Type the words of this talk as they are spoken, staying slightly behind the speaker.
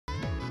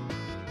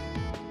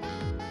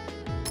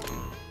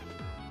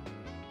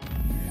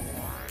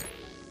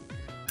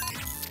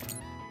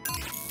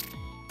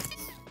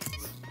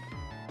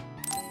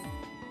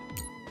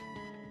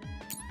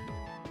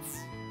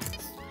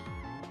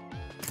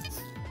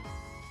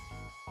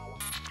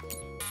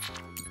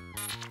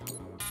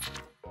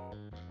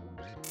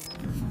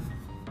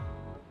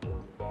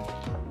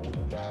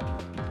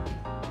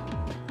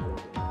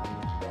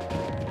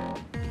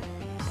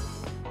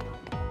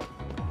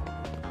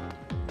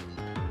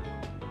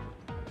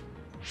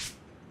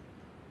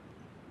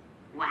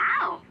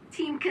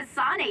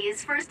Kasane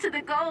is first to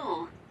the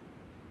goal.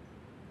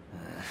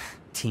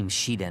 Team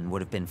Shiden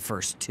would have been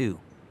first too.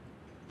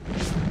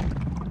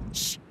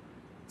 Shh.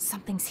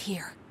 Something's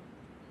here.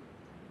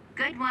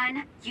 Good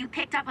one. You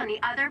picked up on the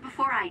other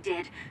before I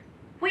did.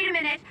 Wait a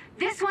minute.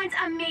 This one's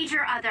a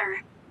major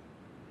other.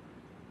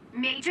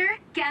 Major?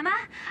 Gemma?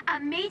 A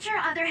major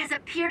other has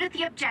appeared at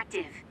the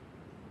objective.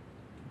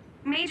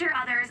 Major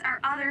others are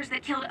others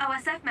that killed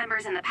OSF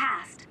members in the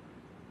past.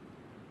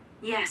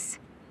 Yes.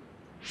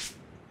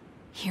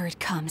 Here it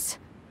comes.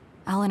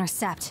 I'll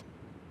intercept.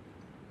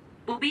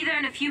 We'll be there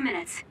in a few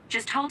minutes.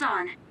 Just hold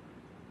on.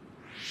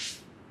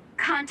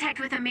 Contact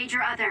with a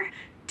major other.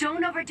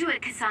 Don't overdo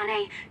it,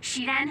 Kasane.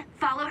 Shiden,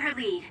 follow her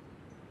lead.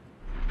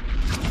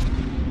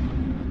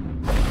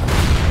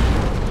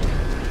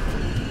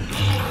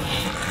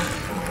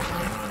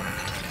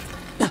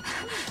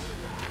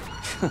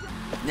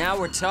 Now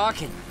we're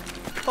talking.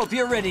 Hope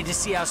you're ready to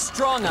see how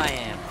strong I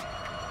am.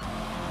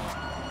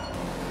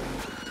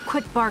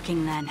 Quit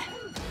barking then.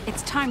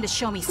 It's time to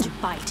show me some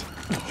bite.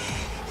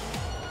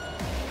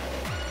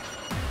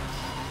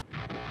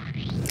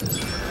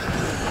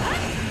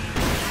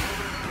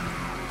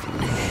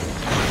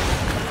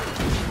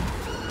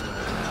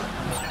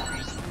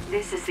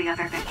 This is the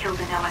other that killed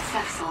an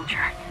LSF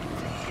soldier.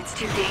 It's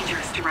too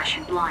dangerous to rush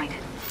in blind.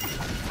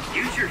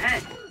 Use your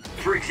head.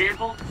 For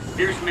example,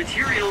 there's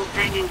material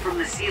hanging from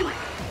the ceiling.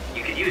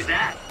 You could use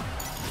that.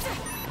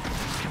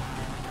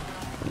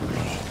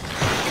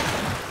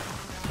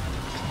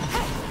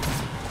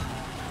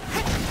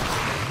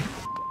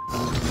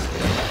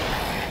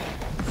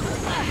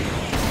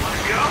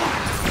 Wanna go?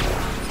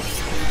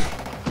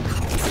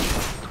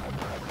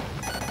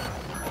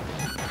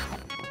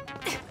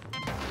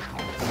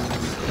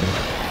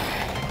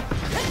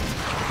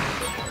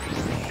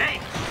 Hey,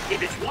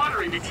 if it's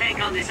water in the tank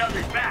on this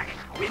other's back,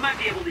 we might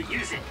be able to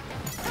use it.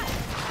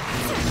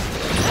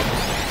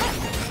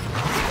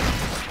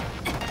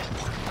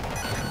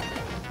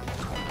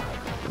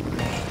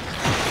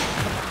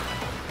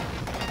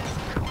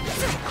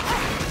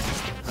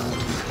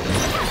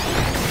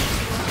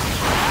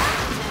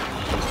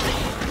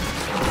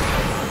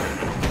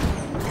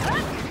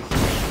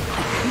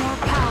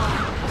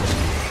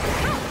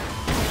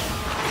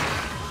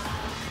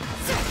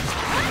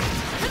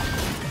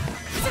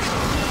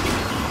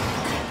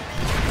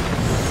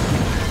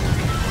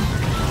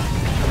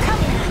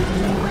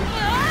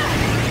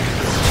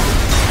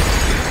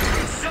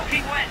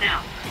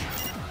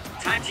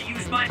 Time to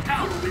use my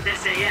power with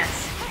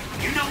SAS.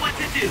 You know what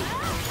to do.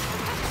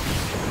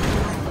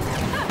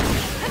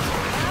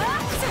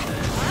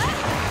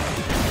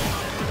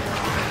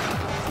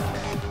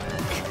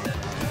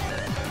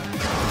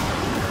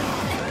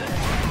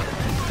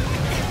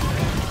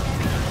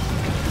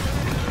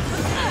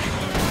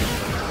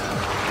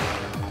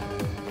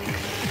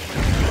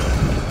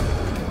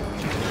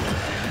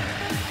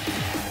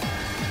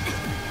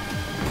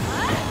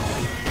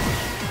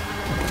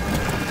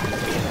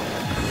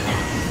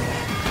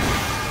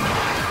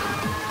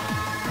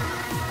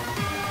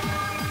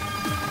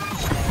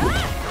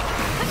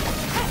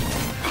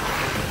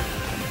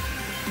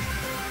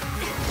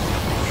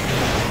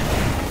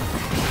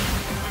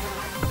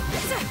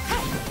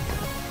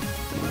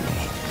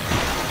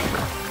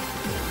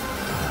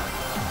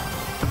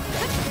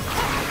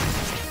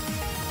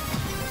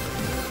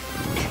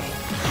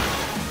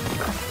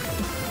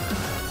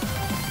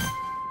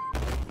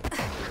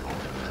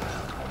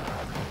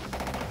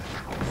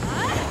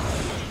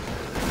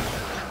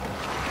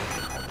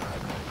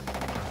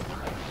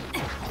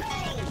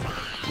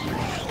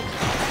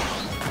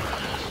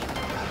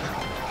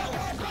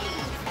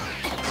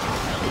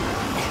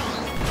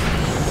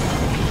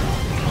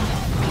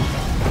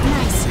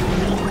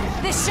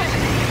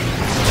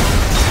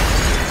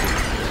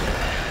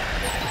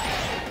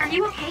 Are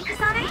you okay,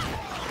 Kasane?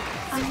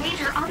 A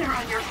major other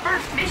on your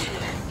first mission.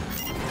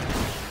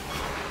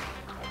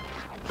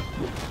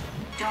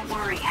 Don't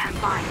worry, I'm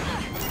fine.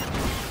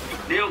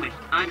 Naomi,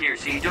 I'm here,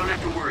 so you don't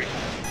have to worry.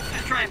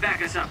 Just try and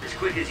back us up as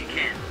quick as you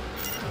can.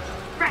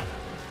 Right.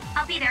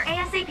 I'll be there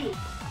ASAP.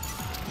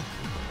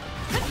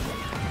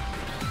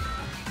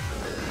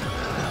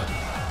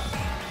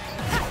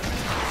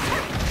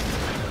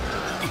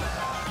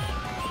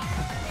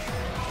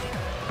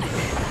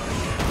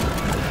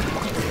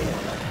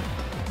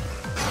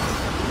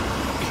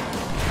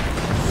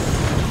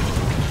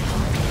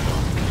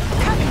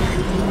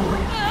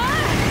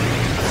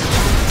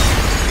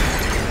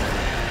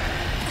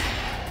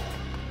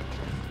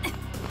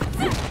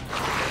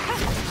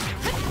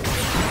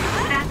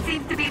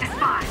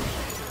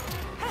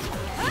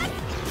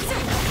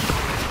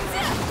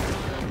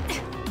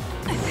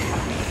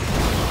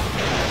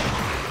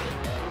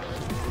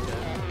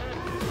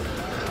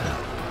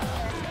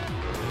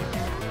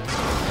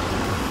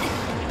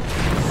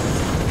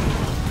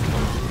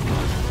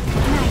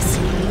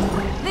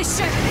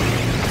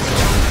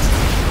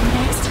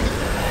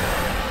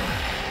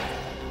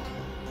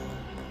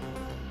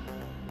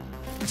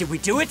 Did we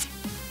do it?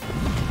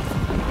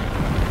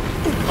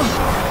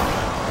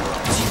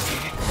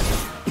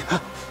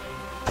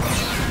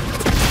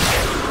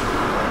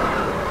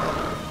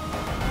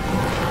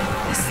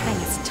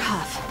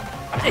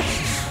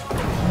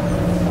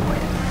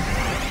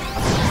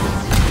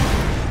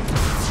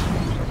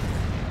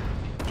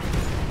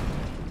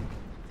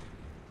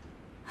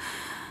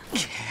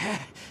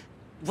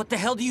 What the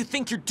hell do you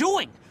think you're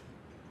doing?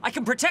 I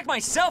can protect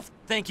myself,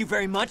 thank you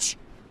very much.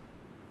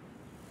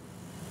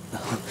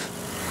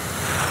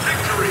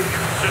 Victory!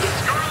 The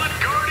Scarlet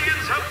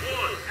Guardians have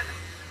won!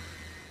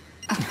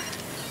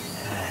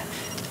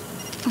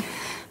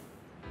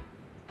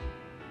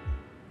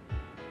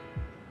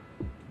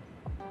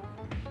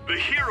 The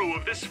hero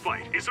of this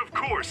fight is, of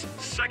course,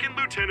 Second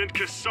Lieutenant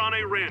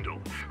Kasane Randall,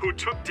 who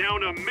took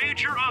down a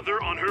major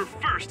other on her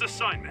first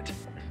assignment.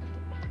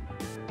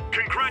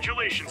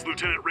 Congratulations,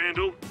 Lieutenant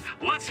Randall.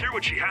 Let's hear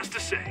what she has to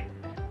say.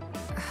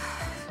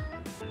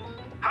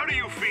 How do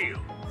you feel?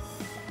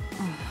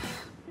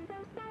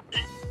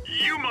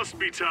 You must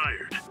be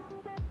tired.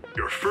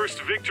 Your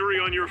first victory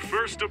on your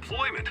first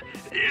deployment.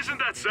 Isn't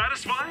that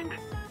satisfying?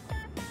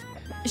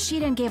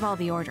 Shiden gave all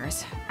the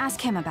orders. Ask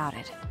him about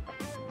it.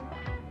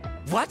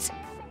 What?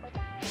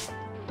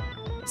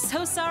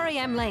 So sorry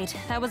I'm late.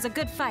 That was a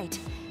good fight.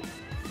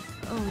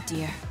 Oh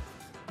dear.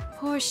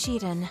 Poor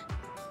Shiden.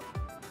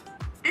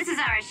 This is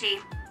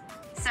Arashi.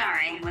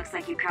 Sorry, looks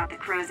like you caught the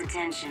crow's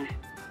attention.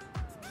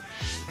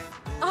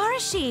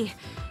 Arashi!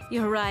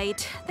 You're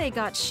right. They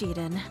got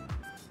Shiden.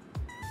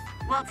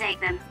 We'll take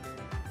them.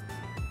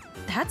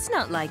 That's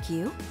not like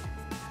you.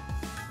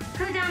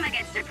 Kodama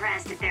gets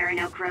depressed if there are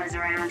no crows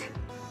around.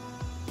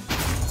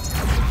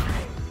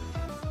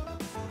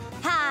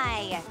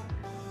 Hi!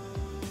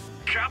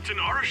 Captain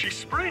Arashi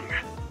Spring.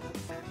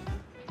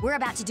 We're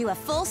about to do a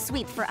full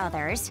sweep for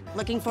others.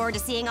 Looking forward to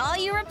seeing all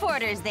you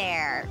reporters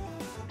there.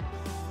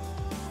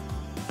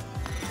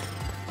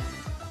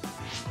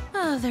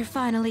 Oh, they're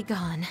finally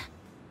gone.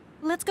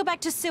 Let's go back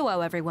to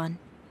Suo, everyone.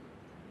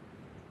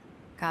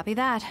 Copy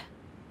that.